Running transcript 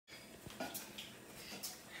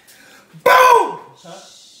Huh?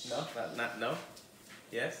 No, not no.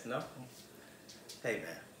 Yes, no. Hey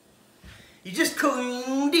man, you just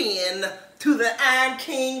tuned in to the Iron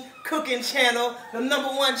King cooking channel, the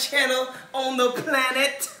 #1 channel on the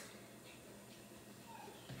planet.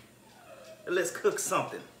 Let's cook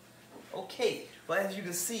something. Okay, well as you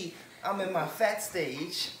can see, I'm in my fat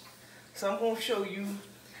stage, so I'm gonna show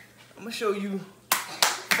you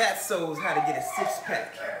fat souls how to get a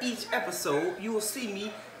six-pack. Each episode, you will see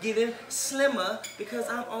me getting slimmer because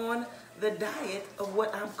I'm on the diet of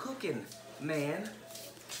what I'm cooking, man.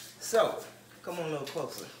 So, come on a little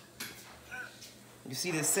closer. You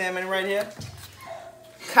see this salmon right here?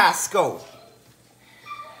 Costco.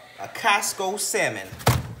 A Costco salmon.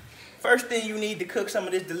 First thing you need to cook some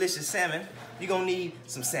of this delicious salmon, you're gonna need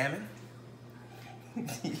some salmon.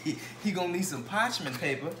 You're gonna need some parchment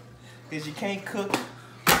paper, because you can't cook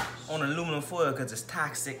on aluminum foil because it's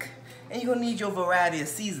toxic. And you're gonna need your variety of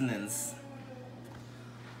seasonings.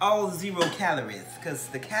 All 0 calories, because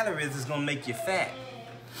the calories is gonna make you fat.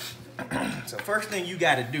 So first thing you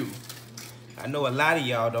gotta do, I know a lot of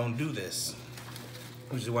y'all don't do this,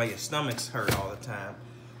 which is why your stomachs hurt all the time.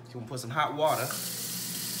 You're gonna put some hot water.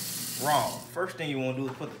 Wrong. First thing you wanna do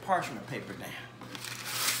is put the parchment paper down.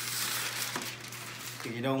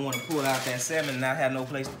 Because you don't wanna pull out that salmon and not have no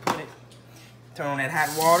place to put it. Turn on that hot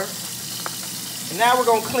water. And now we're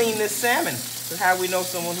gonna clean this salmon. So how we know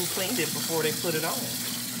someone who cleaned it before they put it on?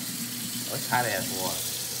 Oh, it's hot ass water.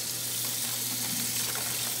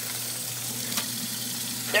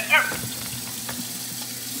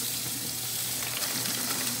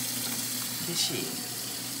 This shit.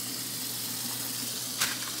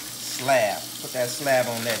 Slab. Put that slab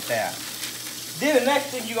on that there. Then the next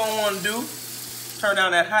thing you're gonna wanna do, turn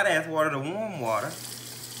down that hot ass water to warm water.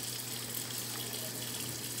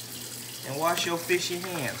 And wash your fishy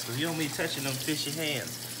hands, because you don't be touching them fishy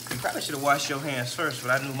hands. You probably should have washed your hands first,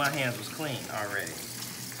 but I knew my hands was clean already.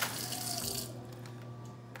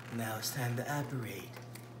 Now it's time to operate.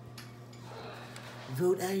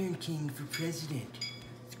 Vote Iron King for president.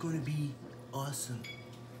 It's going to be awesome.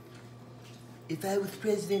 If I was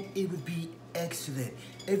president, it would be excellent.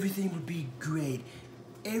 Everything would be great.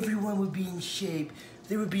 Everyone would be in shape.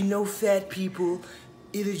 There would be no fat people.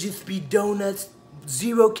 It would just be donuts.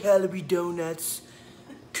 0-calorie donuts.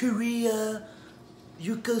 Korea,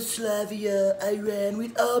 Yugoslavia, Iran,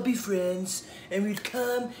 we'd all be friends, and we'd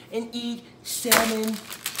come and eat salmon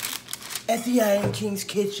at the Iron King's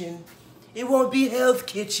kitchen. It won't be Hell's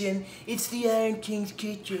Kitchen, it's the Iron King's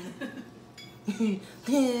kitchen.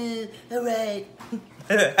 Alright.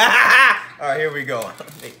 Alright, here we go.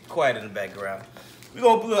 Quiet in the background.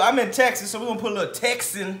 I'm in Texas, so we're gonna put a little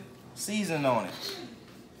Texan seasoning on it.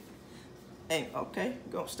 Hey, okay,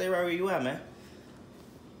 go stay right where you at, man.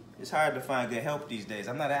 It's hard to find good help these days.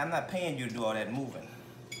 I'm not paying you to do all that moving.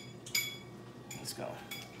 Let's go.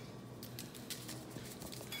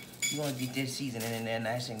 You want to get this seasoning in there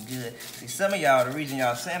nice and good. See, some of y'all, the reason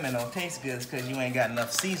y'all salmon don't taste good is because you ain't got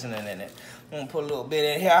enough seasoning in it. I'm gonna put a little bit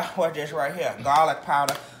in here. Watch this right here. Garlic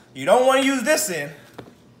powder. You don't want to use this in.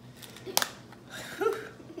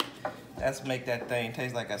 Let's make that thing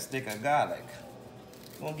taste like a stick of garlic.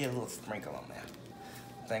 We're gonna get a little sprinkle on there.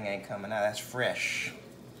 Thing ain't coming out. That's fresh.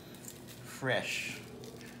 Fresh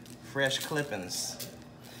clippings.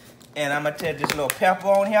 And I'm gonna take this little pepper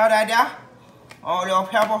on here, right there. All your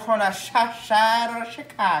pepper from the south side of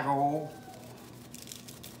Chicago.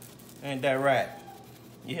 Ain't that right?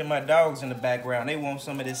 You hear my dogs in the background. They want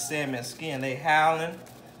some of this salmon skin. They howling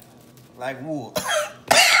like wool.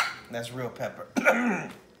 That's real pepper.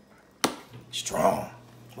 Strong.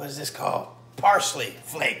 What is this called? Parsley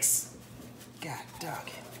flakes. God dog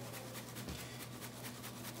it.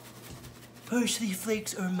 Parsley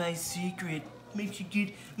flakes are my secret.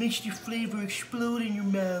 Makes your flavor explode in your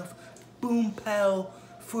mouth. Boom pow,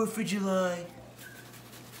 4th of July.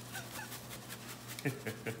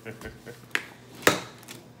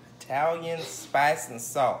 Italian spice and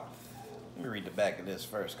salt. Let me read the back of this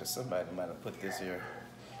first, because somebody might have put this here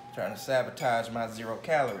trying to sabotage my 0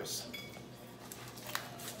 calories.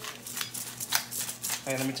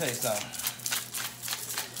 Hey, let me tell you something.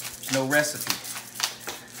 There's no recipe.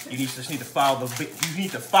 You just need to follow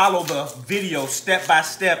the video step by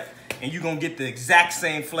step, and you're gonna get the exact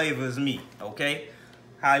same flavor as me. Okay?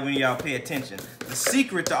 How many of y'all pay attention? The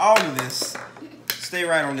secret to all of this, stay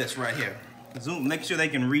right on this right here. Zoom. Make sure they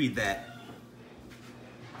can read that.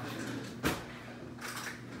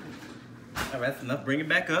 All right, that's enough. Bring it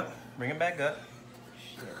back up. Bring it back up.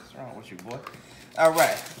 Shit, what's wrong with you, boy? All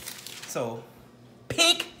right. So.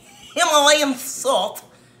 Pink Himalayan salt.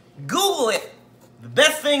 Google it. The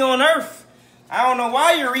best thing on earth. I don't know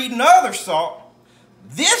why you're eating other salt,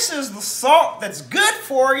 This is the salt that's good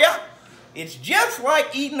for you. It's just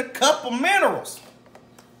like eating a cup of minerals.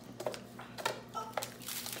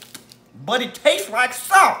 But it tastes like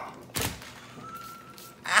salt.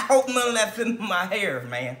 I hope none of that's in my hair,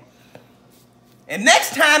 man. And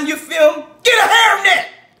next time you film, get a hairnet.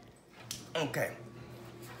 Okay.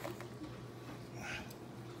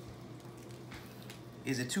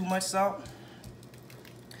 Is it too much salt?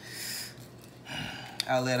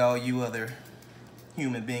 I'll let all you other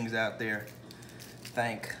human beings out there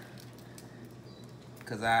think.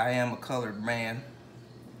 Because I am a colored man,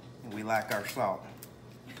 and we like our salt.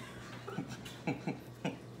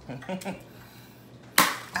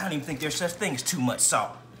 I don't even think there's such thing as too much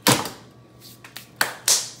salt.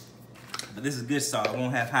 But this is good salt. I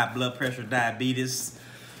won't have high blood pressure, diabetes,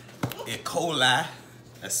 E. coli,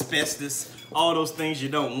 asbestos, all those things you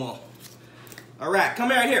don't want. All right, come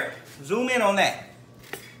right here. Zoom in on that.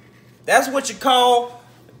 That's what you call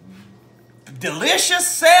delicious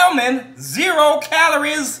salmon, 0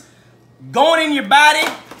 calories, going in your body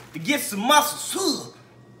to get some muscles.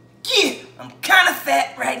 I'm kind of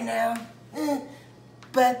fat right now,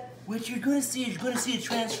 but what you're going to see is you're going to see a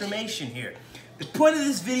transformation here. The point of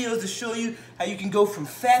this video is to show you how you can go from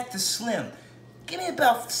fat to slim. Give me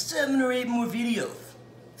about 7 or 8 more videos.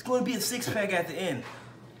 It's going to be a 6-pack at the end.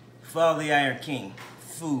 Follow the Iron King.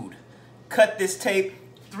 Food. Cut this tape,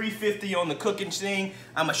 350 on the cooking thing.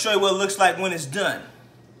 I'm going to show you what it looks like when it's done.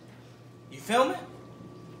 You filming?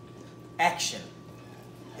 Action.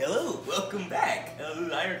 Hello, welcome back. Hello,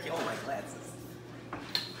 Iron King. Oh, my glasses.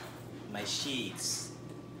 My shades.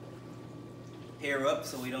 Hair up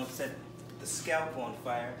so we don't set the scalp on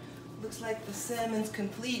fire. Looks like the salmon's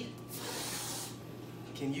complete.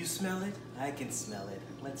 Can you smell it? I can smell it.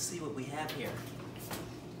 Let's see what we have here.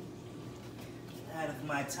 Out of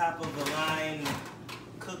my top-of-the-line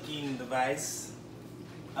cooking device,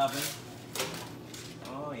 oven.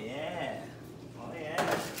 Oh yeah, oh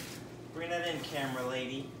yeah. Bring that in, camera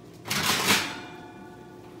lady.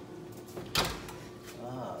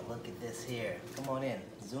 Oh, look at this here. Come on in,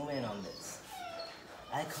 zoom in on this.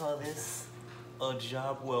 I call this a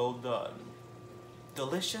job well done.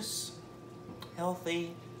 Delicious,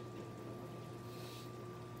 healthy,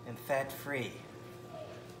 and fat-free.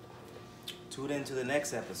 Tune in to the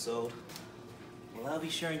next episode. Well, I'll be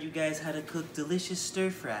showing you guys how to cook delicious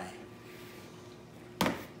stir-fry.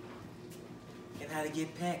 And how to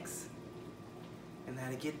get pecs. And how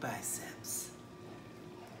to get biceps.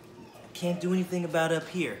 I can't do anything about up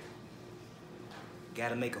here.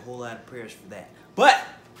 Gotta make a whole lot of prayers for that. But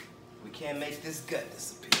we can't make this gut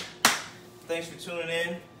disappear. Thanks for tuning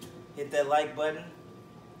in. Hit that like button.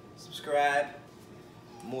 Subscribe.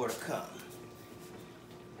 More to come.